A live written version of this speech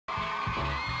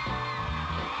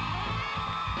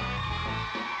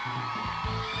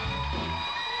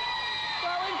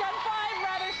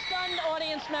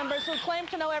members who claim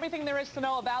to know everything there is to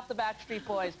know about the Backstreet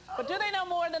Boys. But do they know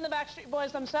more than the Backstreet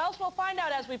Boys themselves? We'll find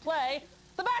out as we play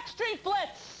the Backstreet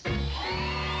Blitz. All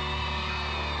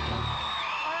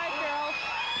right, girls.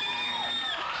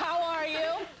 How are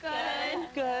you?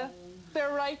 Good. Good.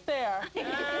 They're right there.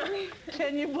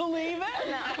 Can you believe it?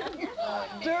 No.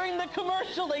 During the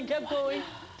commercial, they kept going,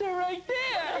 they're right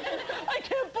there. I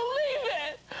can't believe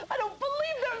it. I don't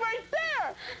believe they're right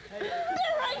there.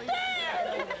 They're right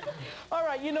there. All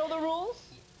right, you know the rules?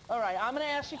 All right, I'm going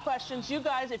to ask you questions. You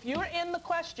guys, if you're in the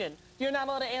question, you're not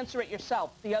allowed to answer it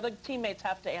yourself. The other teammates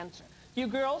have to answer. You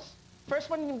girls, first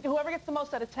one, whoever gets the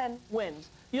most out of 10 wins.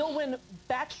 You'll win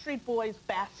Backstreet Boys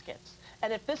baskets.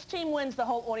 And if this team wins, the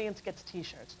whole audience gets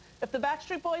T-shirts. If the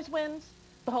Backstreet Boys wins,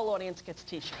 the whole audience gets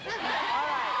T-shirts. All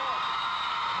right.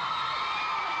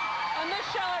 On this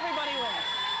show, everybody wins.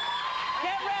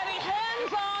 Get ready.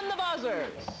 Hands on the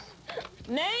buzzers.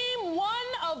 Name one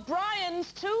of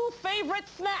Brian's 2 favorite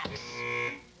snacks.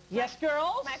 Yes,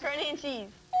 girls? Macaroni and cheese.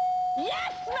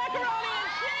 Yes, macaroni and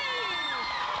cheese!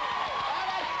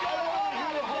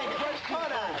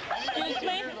 Excuse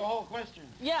me? The whole question.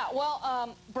 Yeah,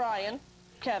 well, Brian,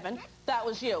 Kevin, that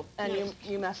was you, and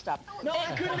you messed up. No,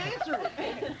 I couldn't answer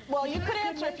it. Well, you could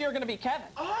answer if you were going to be Kevin.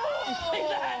 Oh! You see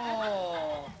that?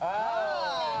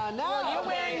 No. Well, you're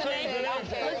wearing the name.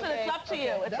 Listen, it's up to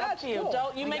you. It's up to you. Cool.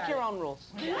 Don't you make your own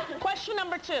rules. Question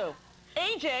number 2.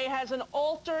 AJ has an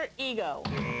alter ego.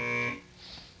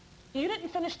 You didn't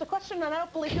finish the question, and I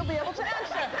don't believe you'll be able to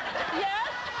answer. Yes?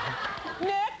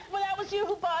 Nick? Well, that was you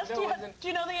who buzzed. No, Do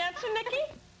you know the answer, Nicky?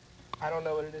 I don't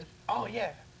know what it is. Oh,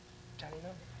 yeah. Johnny,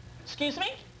 no. Excuse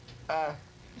me?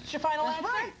 It's your final answer?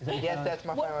 Right. Yes, that's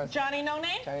my final answer. Johnny No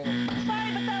Name? Johnny No Name.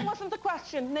 Sorry, but that wasn't the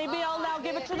question. Maybe I'll now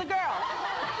give it to the girl.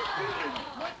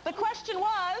 The question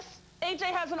was,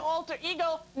 AJ has an alter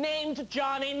ego named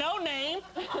Johnny No Name.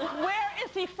 Where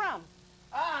is he from?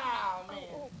 Oh,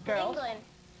 man. Girls?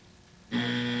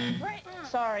 England. Right.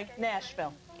 Sorry,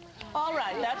 Nashville. All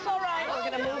right, that's all right. We're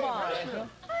going to move on.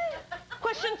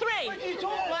 Question 3. Why do you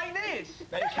talk like this?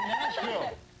 That's from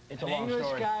Nashville. It's a long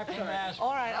story. guy from Nashville.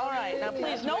 All right. Now,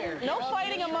 please, no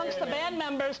fighting amongst the band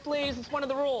members, please. It's one of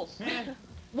the rules.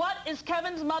 What is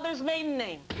Kevin's mother's maiden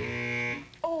name?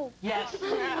 Oh. Yes.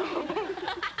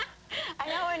 I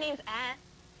know her name's Anne.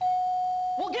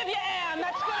 We'll give you Anne.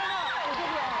 That's good enough. We'll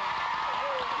give you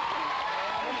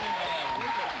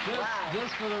Anne.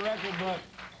 Just for the record book,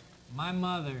 my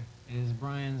mother is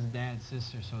Brian's dad's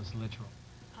sister, so it's literal.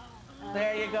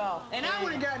 There you go. And I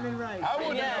would have gotten it right. I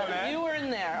wouldn't know Yeah, that. you were in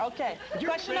there. Okay.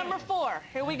 Question number 4.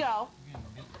 Here we go.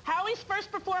 Howie's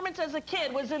first performance as a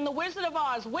kid was in The Wizard of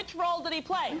Oz. Which role did he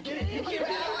play? I'm AJ.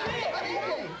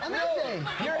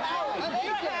 You're Howie.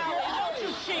 You're Howie. Don't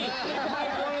you cheat.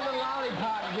 One of the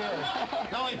lollipop girls.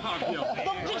 Lollipop Gill.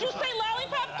 Did you say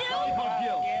Lollipop Gill? Lollipop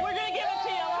Gill. We're going to give it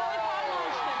to you. Lollipop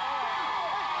motion.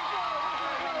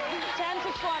 10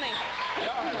 to 20.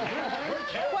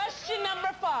 Question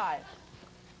number 5.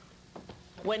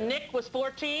 When Nick was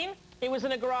 14, he was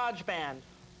in a garage band.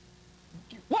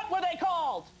 What were they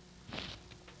called?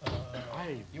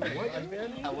 You what?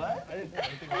 A what?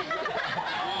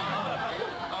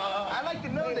 I'd like to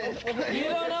know this. You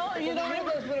don't know? You don't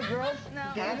know? those little girls?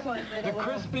 No. The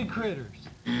Crispy Critters.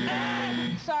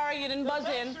 Sorry, you didn't buzz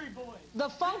in. The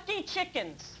Funky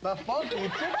Chickens. The Funky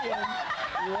Chicken.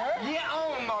 Yeah,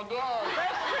 oh my God.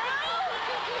 That's true.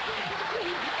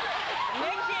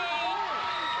 Nicky.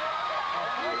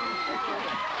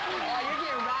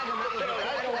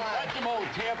 That's some old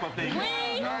Tampa thing. We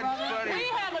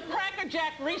have a Cracker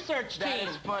Jack research team. That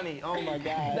is funny. Oh my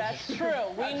God. That's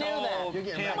true. We knew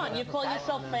that. Come on, you call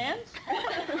yourself fans?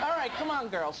 All right, come on,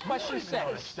 girls. Question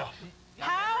 6.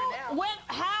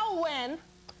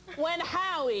 When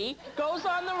Howie goes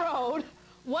on the road,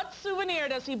 what souvenir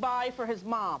does he buy for his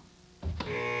mom?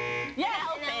 Yes.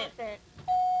 Elephant.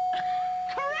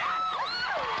 Correct.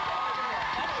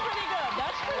 That's pretty good.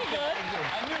 That's pretty good.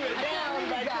 I knew it. Down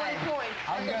by 20 points.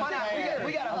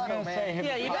 We got a huddle, man.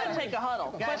 Yeah, you gotta take a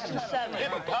huddle. Question 7.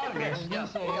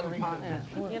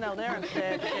 You know, they're in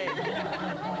sad shape.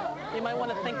 You might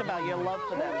want to think about your love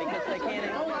for them because they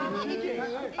can't.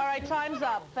 All right, time's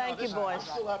up. Thank you, boys.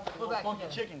 Funky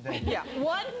chicken thing. Yeah.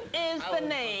 What is the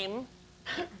name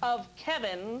of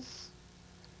Kevin's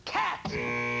cat?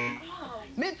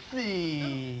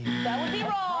 Mitzi. That would be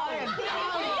wrong. Yes, that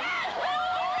would be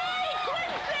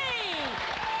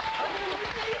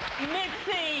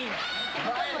Mitzi.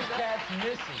 Brian's cat's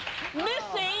Missy.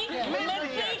 Missy,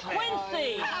 Quincy.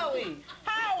 Howie.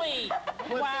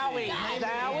 Wowie.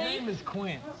 Zowie. name is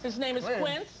Quince. His name is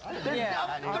Quince?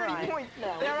 Yeah, all 30 right. points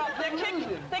now. They're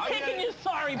kicking you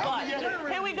sorry butt.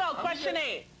 Here we go, question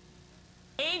 8.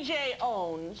 AJ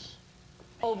owns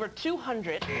over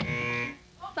 200 glasses.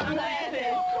 How did you know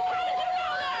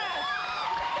that?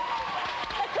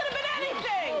 That could have been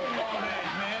anything.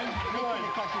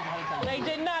 They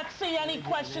did not see any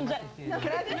questions.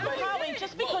 Howie,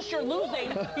 just because you're losing,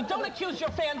 you don't accuse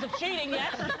your fans of cheating,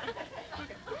 yes?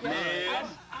 Yes.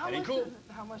 How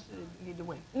much did it need to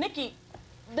win? Nikki,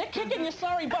 they're kicking you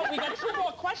sorry butt. We got 2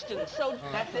 more questions, so...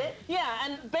 That's it? Yeah,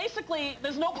 and basically,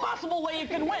 there's no possible way you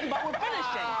can win, but we're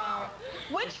finishing.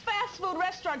 Which fast food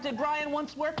restaurant did Brian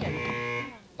once work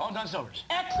in? Long John Silver's.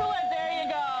 Excellent, there you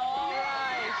go. All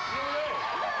right.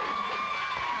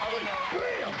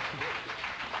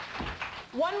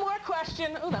 One more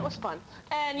question. Ooh, that was fun.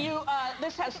 And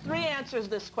this has 3 answers,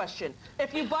 this question.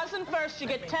 If you buzz in first, you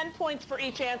get 10 points for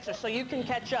each answer, so you can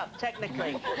catch up,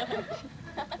 technically.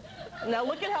 Now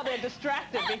look at how they're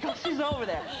distracted because she's over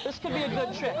there. This could be a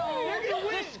good trick.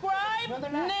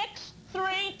 Describe Nick's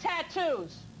 3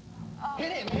 tattoos.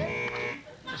 Hit it, man.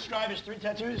 Describe his 3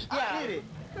 tattoos. Yeah. Hit it.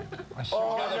 He's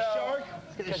got a shark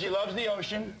because he loves the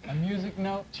ocean. A music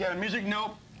note. He's got a music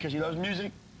note because he loves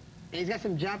music. He's got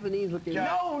some Japanese looking.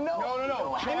 No.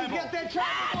 And he's got that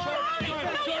tribal. You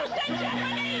said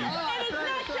Japanese! It is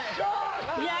not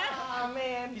Japanese! Yes? Oh,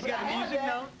 man. He's got a music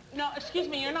note. No, excuse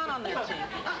me, you're not on their team.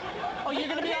 Oh, you're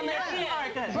going to be on their team? All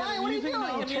right, good. Brian, what are you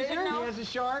doing? Music note? He has a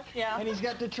shark, Yeah. and he's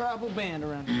got the tribal band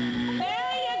around him. There